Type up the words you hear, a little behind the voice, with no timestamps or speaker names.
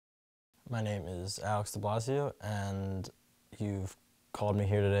My name is Alex de Blasio, and you've called me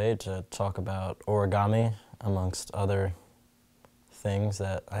here today to talk about origami, amongst other things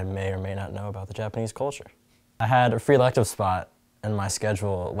that I may or may not know about the Japanese culture. I had a free elective spot in my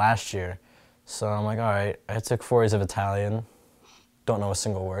schedule last year, so I'm like, all right, I took 4 years of Italian, don't know a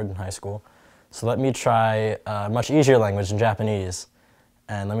single word in high school, so let me try a much easier language in Japanese,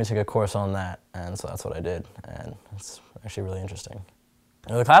 and let me take a course on that, and so that's what I did, and it's actually really interesting.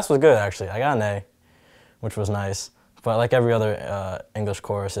 The class was good, actually. I got an A, which was nice. But like every other English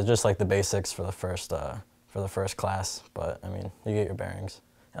course, it's just like the basics for the first class. But I mean, you get your bearings.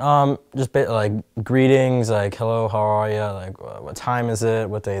 Like greetings, like hello, how are you? Like what time is it?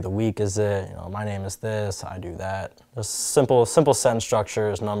 What day of the week is it? You know, my name is this. I do that. Just simple sentence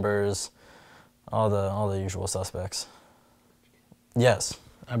structures, numbers, all the usual suspects. Yes,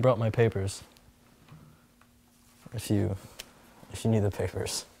 I brought my papers. If you need the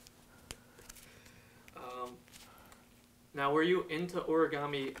papers. Now, were you into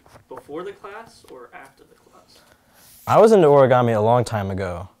origami before the class or after the class? I was into origami a long time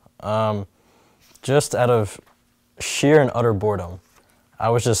ago, just out of sheer and utter boredom. It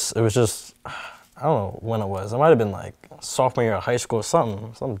was just, I don't know when it was. It might have been like sophomore year of high school,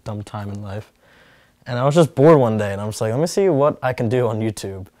 some dumb time in life. And I was just bored one day, and I was like, let me see what I can do on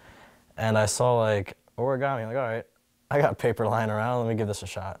YouTube. And I saw like origami, like, all right, I got paper lying around, let me give this a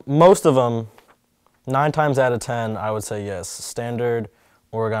shot. Most of them, 9 times out of 10, I would say yes. Standard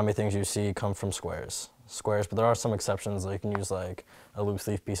origami things you see come from squares. But there are some exceptions, like you can use like a loose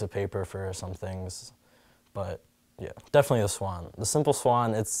leaf piece of paper for some things. But yeah, definitely the swan. The simple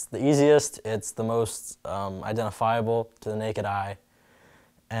swan, it's the easiest, it's the most identifiable to the naked eye,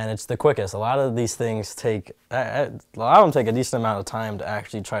 and it's the quickest. A lot of these things take, a lot of them take a decent amount of time to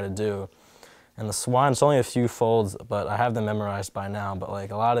actually try to do. And the swan, it's only a few folds, but I have them memorized by now. But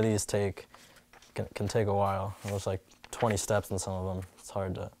like a lot of these can take a while. There's like 20 steps in some of them. It's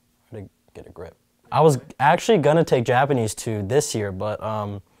hard to get a grip. I was actually gonna take Japanese 2 this year, but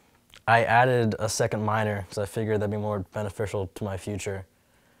I added a second minor because I figured that'd be more beneficial to my future.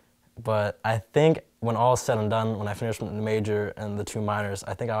 But I think when all is said and done, when I finish the major and the 2 minors,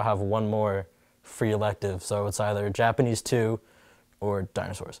 I think I'll have one more free elective. So it's either Japanese 2 or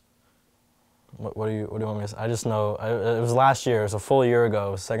dinosaurs. What do you want me to say? I just know, it was last year, it was a full year ago,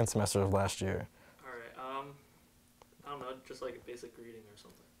 it was 2nd semester of last year. Alright, I don't know, just like a basic greeting or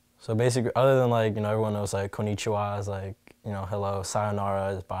something. So basically, other than like, you know, everyone knows like konnichiwa is like, you know, hello,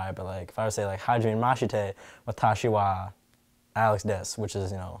 sayonara is bye, but like if I were to say like hajime mashite, watashi wa Alex des, which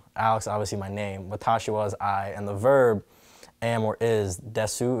is, you know, Alex obviously my name, watashi wa is I, and the verb am or is,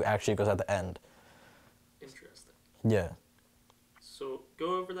 desu actually goes at the end. Interesting. Yeah. So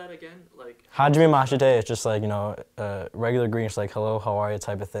go over that again, like Hajime mashite is just like, you know, regular greeting, it's like hello, how are you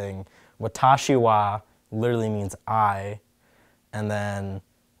type of thing. Watashi wa literally means I, and then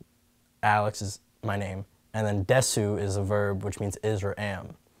Alex is my name, and then desu is a verb which means is or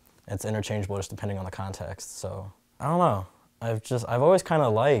am. It's interchangeable just depending on the context. So I don't know. I've always kind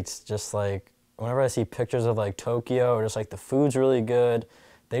of liked just like whenever I see pictures of like Tokyo or just like the food's really good.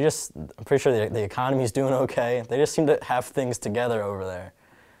 I'm pretty sure the economy's doing okay. They just seem to have things together over there.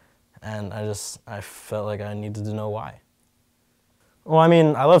 And I felt like I needed to know why. Well, I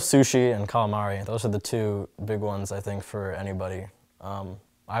mean, I love sushi and calamari. Those are the 2 big ones, I think, for anybody. I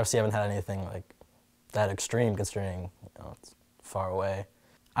obviously haven't had anything like that extreme considering, you know, it's far away.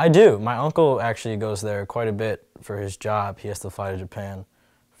 I do. My uncle actually goes there quite a bit for his job. He has to fly to Japan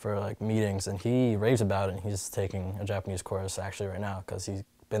for like meetings, and he raves about it. And he's taking a Japanese course actually right now because he's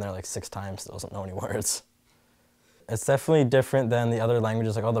been there like 6 times, still doesn't know any words. It's definitely different than the other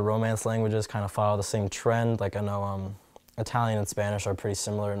languages. Like all the Romance languages kind of follow the same trend. Like I know Italian and Spanish are pretty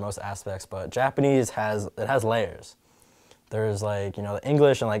similar in most aspects, but Japanese has layers. There's like, you know, the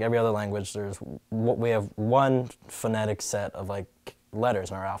English and like every other language, we have one phonetic set of like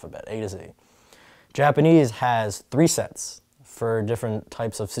letters in our alphabet, A to Z. Japanese has 3 sets for different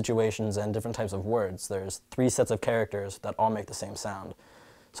types of situations and different types of words. There's 3 sets of characters that all make the same sound.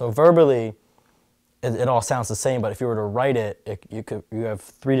 So verbally, it all sounds the same, but if you were to write it, you have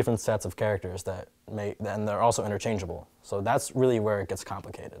 3 different sets of characters and they're also interchangeable. So that's really where it gets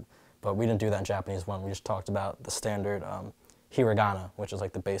complicated. But we didn't do that in Japanese 1. We just talked about the standard hiragana, which is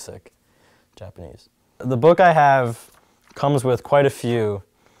like the basic Japanese. The book I have comes with quite a few.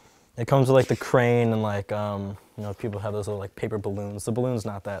 It comes with like the crane and like, you know, people have those little like paper balloons. The balloon's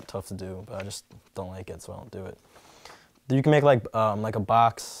not that tough to do, but I just don't like it, so I don't do it. You can make like a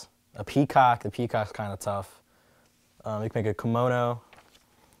box, a peacock. The peacock's kind of tough. You can make a kimono.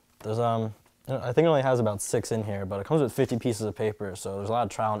 There's I think it only has about 6 in here, but it comes with 50 pieces of paper, so there's a lot of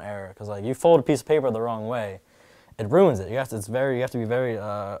trial and error. Because like you fold a piece of paper the wrong way, it ruins it. You have to be very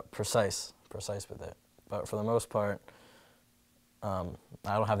precise with it. But for the most part, I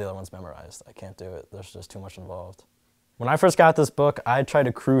don't have the other ones memorized. I can't do it. There's just too much involved. When I first got this book, I tried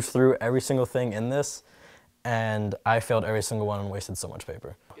to cruise through every single thing in this, and I failed every single one and wasted so much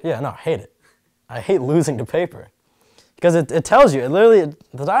paper. Yeah, no, I hate it. I hate losing to paper. Because it tells you,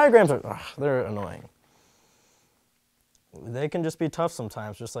 the diagrams are, they're annoying. They can just be tough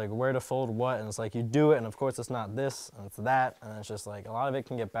sometimes, just like where to fold what, and it's like you do it, and of course it's not this, and it's that, and it's just like a lot of it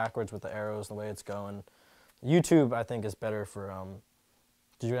can get backwards with the arrows and the way it's going. YouTube, I think, is better for,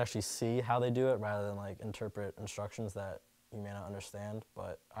 did you actually see how they do it rather than like interpret instructions that you may not understand,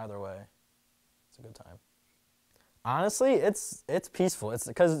 but either way, it's a good time. Honestly, it's peaceful. It's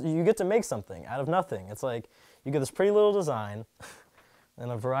because you get to make something out of nothing. It's like you get this pretty little design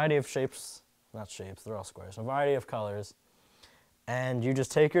and a variety of shapes, not shapes, they're all squares, a variety of colors, and you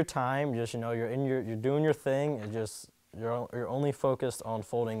just take your time. Just you're doing your thing. You're only focused on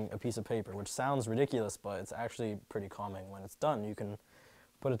folding a piece of paper, which sounds ridiculous, but it's actually pretty calming. When it's done, you can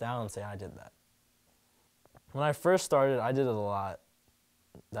put it down and say, I did that. When I first started, I did it a lot.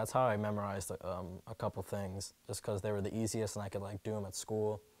 That's how I memorized a couple things, just because they were the easiest and I could like do them at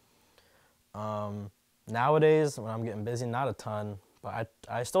school. Nowadays, when I'm getting busy, not a ton, but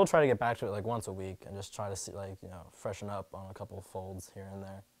I still try to get back to it like once a week and just try to see, like, freshen up on a couple of folds here and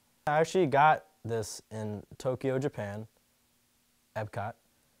there. I actually got this in Tokyo, Japan, Epcot,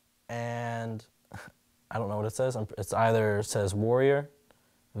 and I don't know what it says. It says warrior,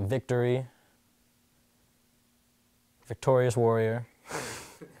 victory, victorious warrior.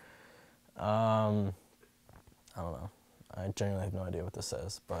 I don't know. I genuinely have no idea what this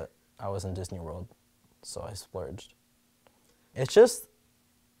says, but I was in Disney World, so I splurged. It's just,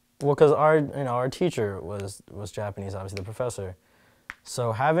 well, because our teacher was Japanese, obviously the professor.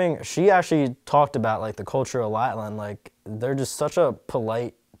 So she actually talked about like the culture a lot, and like they're just such a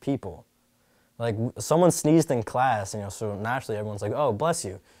polite people. Like someone sneezed in class, so naturally everyone's like, oh, bless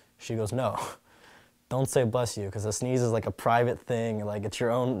you. She goes, no. Don't say bless you, because a sneeze is like a private thing. Like it's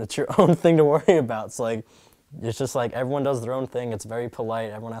your own thing to worry about. It's like, it's just like everyone does their own thing. It's very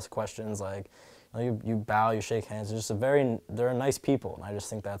polite. Everyone asks questions. Like, you bow, you shake hands. They're nice people, and I just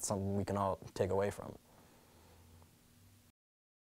think that's something we can all take away from.